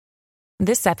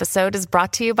This episode is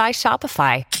brought to you by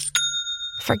Shopify.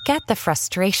 Forget the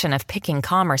frustration of picking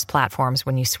commerce platforms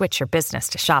when you switch your business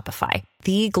to Shopify,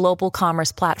 the global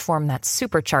commerce platform that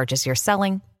supercharges your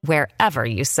selling wherever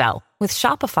you sell. With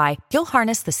Shopify, you'll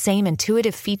harness the same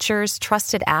intuitive features,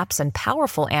 trusted apps, and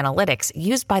powerful analytics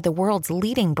used by the world's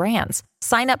leading brands.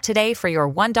 Sign up today for your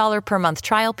 $1 per month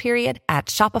trial period at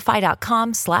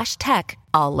shopify.com/tech,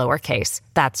 all lowercase.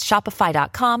 That's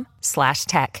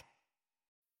shopify.com/tech.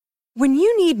 When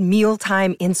you need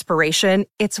mealtime inspiration,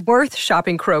 it's worth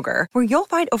shopping Kroger, where you'll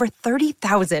find over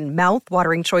 30,000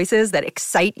 mouth-watering choices that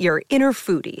excite your inner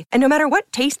foodie. And no matter what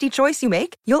tasty choice you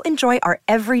make, you'll enjoy our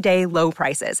everyday low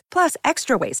prices, plus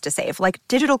extra ways to save, like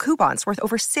digital coupons worth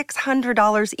over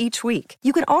 $600 each week.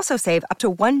 You can also save up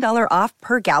to $1 off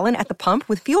per gallon at the pump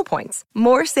with fuel points.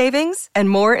 More savings and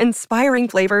more inspiring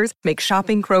flavors make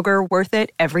shopping Kroger worth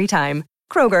it every time.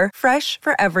 Kroger, fresh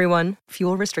for everyone.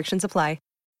 Fuel restrictions apply.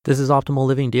 This is Optimal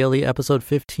Living Daily, episode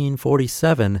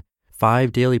 1547,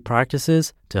 5 Daily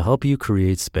Practices to Help You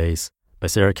Create Space, by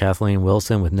Sarah Kathleen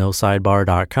Wilson with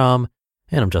NoSidebar.com.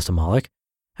 And I'm Justin Malik.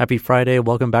 Happy Friday.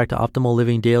 Welcome back to Optimal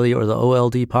Living Daily, or the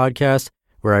OLD podcast,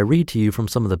 where I read to you from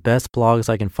some of the best blogs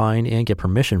I can find and get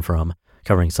permission from,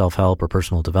 covering self-help or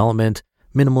personal development,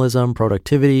 minimalism,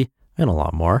 productivity, and a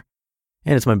lot more.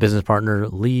 And it's my business partner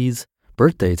Lee's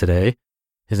birthday today.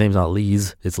 His name's not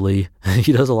Lee's, it's Lee.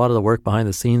 He does a lot of the work behind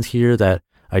the scenes here that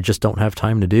I just don't have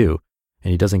time to do.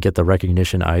 And he doesn't get the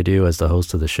recognition I do as the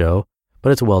host of the show,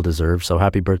 but it's well-deserved. So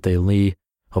happy birthday, Lee.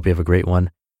 Hope you have a great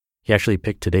one. He actually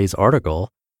picked today's article.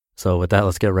 So with that,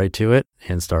 let's get right to it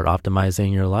and start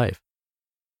optimizing your life.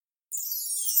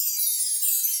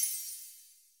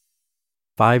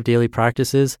 5 Daily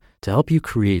Practices to Help You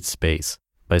Create Space,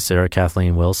 by Sarah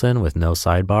Kathleen Wilson with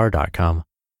NoSidebar.com.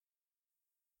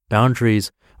 Boundaries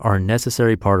are a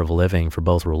necessary part of living for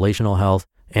both relational health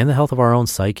and the health of our own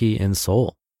psyche and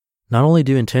soul. Not only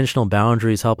do intentional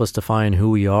boundaries help us define who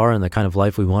we are and the kind of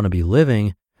life we want to be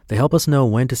living, they help us know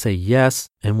when to say yes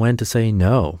and when to say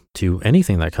no to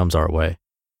anything that comes our way.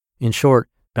 In short,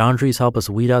 boundaries help us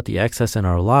weed out the excess in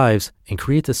our lives and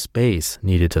create the space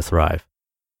needed to thrive.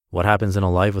 What happens in a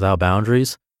life without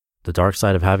boundaries? The dark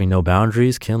side of having no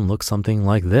boundaries can look something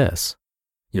like this.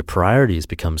 Your priorities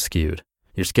become skewed.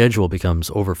 Your schedule becomes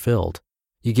overfilled.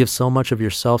 You give so much of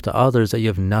yourself to others that you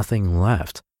have nothing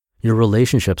left. Your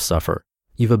relationships suffer.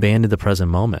 You've abandoned the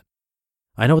present moment.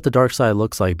 I know what the dark side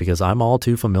looks like because I'm all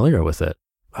too familiar with it.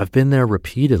 I've been there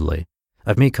repeatedly.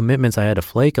 I've made commitments I had to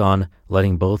flake on,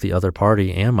 letting both the other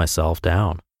party and myself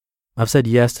down. I've said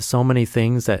yes to so many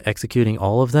things that executing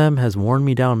all of them has worn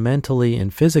me down mentally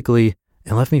and physically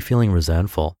and left me feeling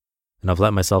resentful. And I've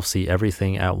let myself see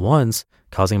everything at once,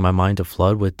 causing my mind to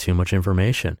flood with too much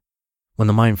information. When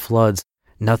the mind floods,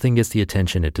 nothing gets the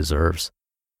attention it deserves.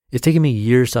 It's taken me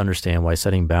years to understand why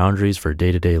setting boundaries for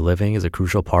day-to-day living is a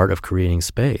crucial part of creating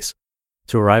space.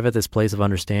 To arrive at this place of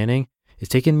understanding, it's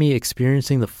taken me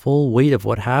experiencing the full weight of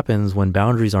what happens when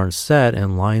boundaries aren't set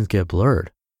and lines get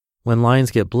blurred. When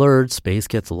lines get blurred, space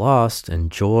gets lost,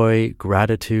 and joy,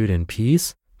 gratitude, and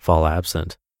peace fall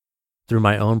absent. Through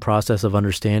my own process of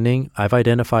understanding, I've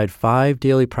identified 5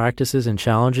 daily practices and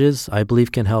challenges I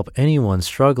believe can help anyone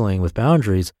struggling with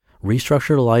boundaries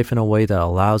restructure life in a way that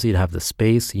allows you to have the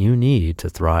space you need to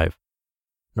thrive.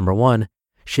 Number 1,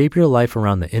 shape your life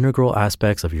around the integral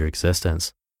aspects of your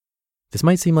existence. This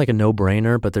might seem like a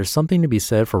no-brainer, but there's something to be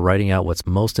said for writing out what's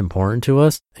most important to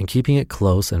us and keeping it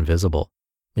close and visible.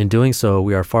 In doing so,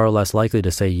 we are far less likely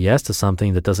to say yes to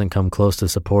something that doesn't come close to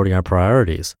supporting our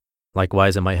priorities.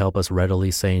 Likewise, it might help us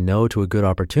readily say no to a good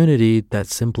opportunity that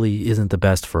simply isn't the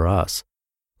best for us.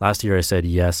 Last year, I said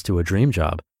yes to a dream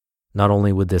job. Not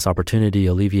only would this opportunity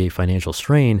alleviate financial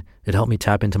strain, it helped me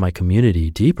tap into my community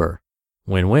deeper.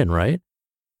 Win-win, right?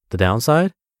 The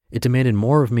downside? It demanded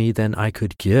more of me than I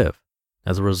could give.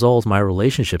 As a result, my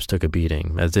relationships took a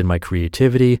beating, as did my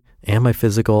creativity and my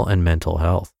physical and mental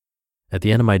health. At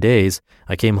the end of my days,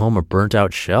 I came home a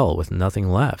burnt-out shell with nothing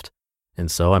left. And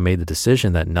so I made the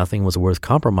decision that nothing was worth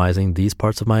compromising these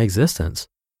parts of my existence.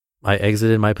 I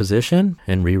exited my position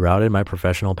and rerouted my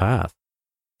professional path.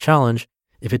 Challenge: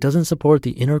 if it doesn't support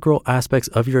the integral aspects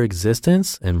of your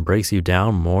existence and breaks you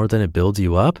down more than it builds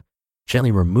you up,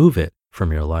 gently remove it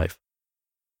from your life.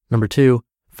 Number 2,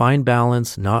 find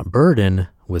balance, not burden,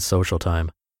 with social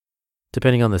time.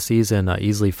 Depending on the season, I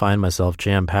easily find myself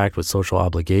jam-packed with social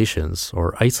obligations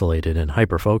or isolated and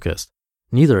hyper-focused.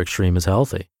 Neither extreme is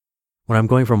healthy. When I'm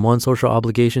going from one social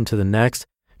obligation to the next,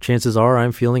 chances are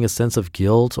I'm feeling a sense of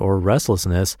guilt or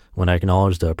restlessness when I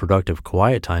acknowledge the productive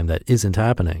quiet time that isn't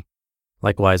happening.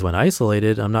 Likewise, when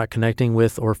isolated, I'm not connecting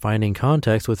with or finding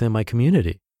context within my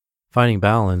community. Finding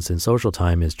balance in social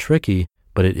time is tricky,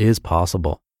 but it is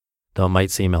possible. Though it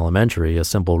might seem elementary, a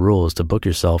simple rule is to book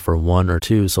yourself for 1 or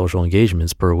 2 social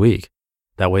engagements per week.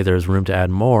 That way there's room to add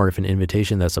more if an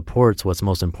invitation that supports what's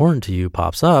most important to you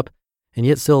pops up, and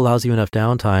yet still allows you enough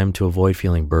downtime to avoid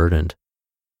feeling burdened.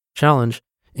 Challenge: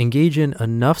 engage in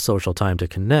enough social time to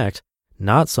connect,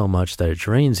 not so much that it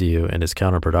drains you and is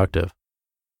counterproductive.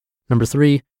 Number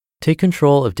 3, take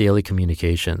control of daily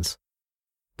communications.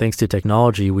 Thanks to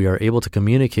technology, we are able to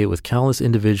communicate with countless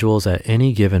individuals at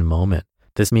any given moment.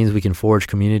 This means we can forge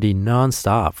community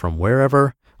nonstop from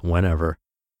wherever, whenever.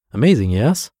 Amazing,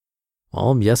 yes?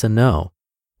 Well, yes and no.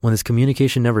 When this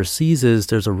communication never ceases,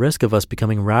 there's a risk of us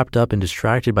becoming wrapped up and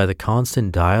distracted by the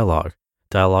constant dialogue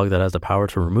that has the power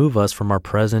to remove us from our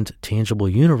present, tangible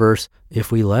universe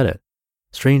if we let it.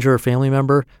 Stranger or family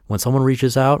member, when someone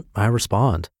reaches out, I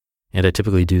respond, and I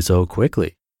typically do so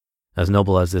quickly. As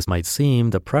noble as this might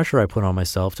seem, the pressure I put on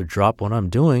myself to drop what I'm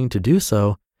doing to do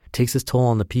so takes its toll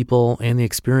on the people and the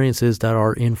experiences that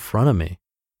are in front of me.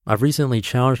 I've recently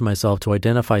challenged myself to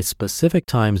identify specific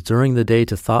times during the day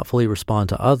to thoughtfully respond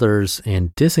to others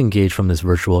and disengage from this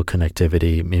virtual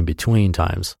connectivity in between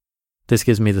times. This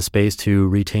gives me the space to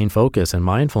retain focus and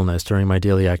mindfulness during my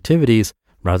daily activities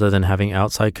rather than having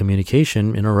outside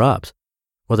communication interrupt.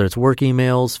 Whether it's work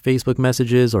emails, Facebook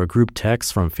messages, or group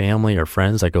texts from family or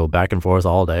friends that go back and forth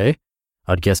all day,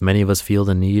 I'd guess many of us feel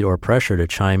the need or pressure to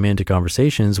chime into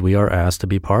conversations we are asked to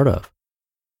be part of.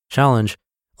 Challenge: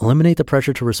 eliminate the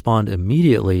pressure to respond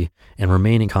immediately and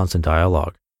remain in constant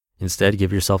dialogue. Instead,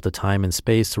 give yourself the time and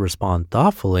space to respond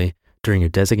thoughtfully during a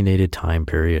designated time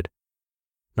period.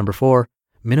 Number 4,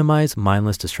 minimize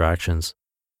mindless distractions.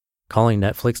 Calling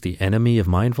Netflix the enemy of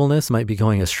mindfulness might be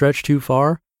going a stretch too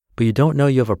far, but you don't know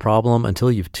you have a problem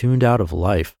until you've tuned out of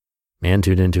life and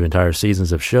tuned into entire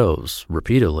seasons of shows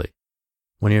repeatedly.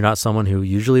 When you're not someone who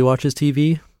usually watches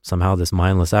TV, somehow this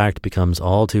mindless act becomes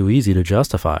all too easy to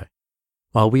justify.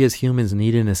 While we as humans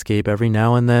need an escape every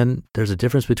now and then, there's a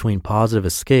difference between positive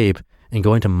escape and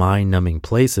going to mind-numbing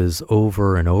places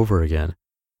over and over again.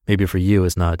 Maybe for you,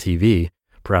 it's not TV.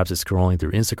 Perhaps it's scrolling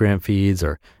through Instagram feeds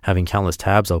or having countless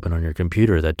tabs open on your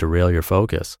computer that derail your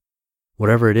focus.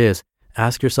 Whatever it is,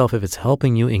 ask yourself if it's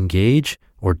helping you engage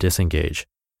or disengage.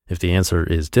 If the answer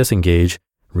is disengage,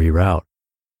 reroute.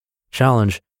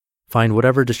 Challenge: find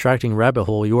whatever distracting rabbit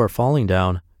hole you are falling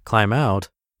down, climb out,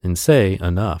 and say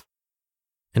enough.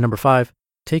 And number 5,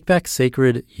 take back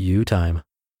sacred you time.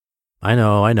 I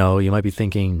know, you might be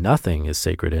thinking nothing is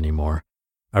sacred anymore.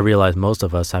 I realize most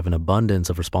of us have an abundance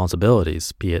of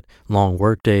responsibilities, be it long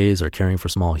work days or caring for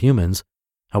small humans.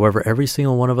 However, every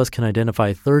single one of us can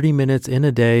identify 30 minutes in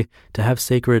a day to have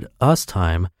sacred us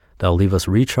time that'll leave us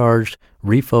recharged,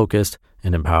 refocused,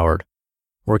 and empowered.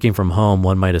 Working from home,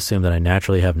 one might assume that I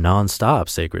naturally have nonstop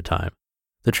sacred time.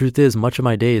 The truth is, much of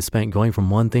my day is spent going from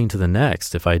one thing to the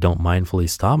next if I don't mindfully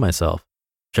stop myself.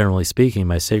 Generally speaking,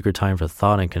 my sacred time for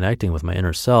thought and connecting with my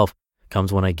inner self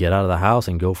comes when I get out of the house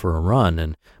and go for a run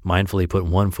and mindfully put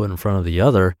one foot in front of the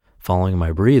other, following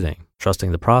my breathing,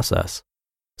 trusting the process.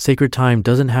 Sacred time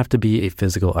doesn't have to be a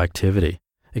physical activity.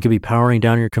 It could be powering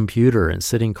down your computer and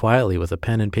sitting quietly with a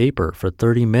pen and paper for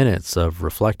 30 minutes of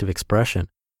reflective expression.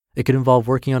 It could involve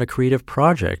working on a creative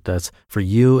project that's for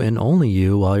you and only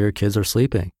you while your kids are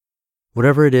sleeping.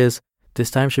 Whatever it is, this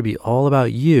time should be all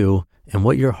about you and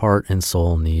what your heart and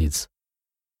soul needs.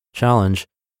 Challenge: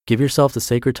 give yourself the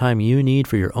sacred time you need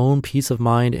for your own peace of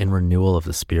mind and renewal of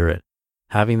the spirit.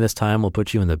 Having this time will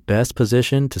put you in the best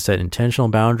position to set intentional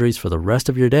boundaries for the rest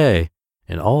of your day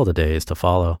and all the days to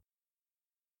follow.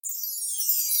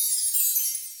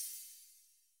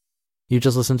 You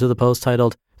just listened to the post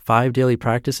titled 5 Daily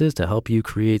Practices to Help You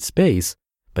Create Space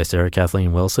by Sarah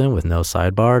Kathleen Wilson with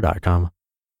NoSidebar.com.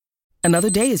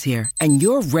 Another day is here, and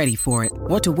you're ready for it.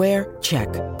 What to wear? Check.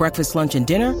 Breakfast, lunch, and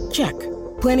dinner? Check.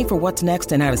 Planning for what's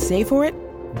next and how to save for it?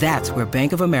 That's where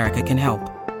Bank of America can help.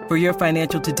 For your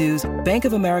financial to-dos, Bank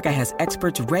of America has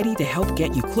experts ready to help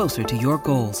get you closer to your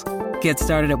goals. Get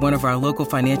started at one of our local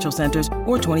financial centers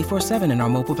or 24/7 in our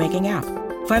mobile banking app.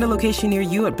 Find a location near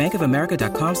you at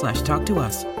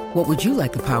bankofamerica.com/talktous. What would you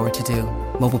like the power to do?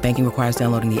 Mobile banking requires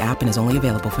downloading the app and is only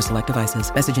available for select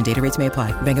devices. Message and data rates may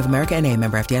apply. Bank of America NA,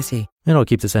 member FDIC. And I'll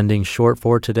keep this ending short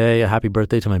for today. A happy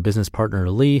birthday to my business partner,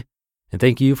 Lee. And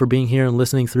thank you for being here and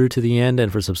listening through to the end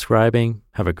and for subscribing.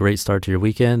 Have a great start to your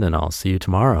weekend, and I'll see you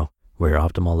tomorrow where your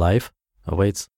optimal life awaits.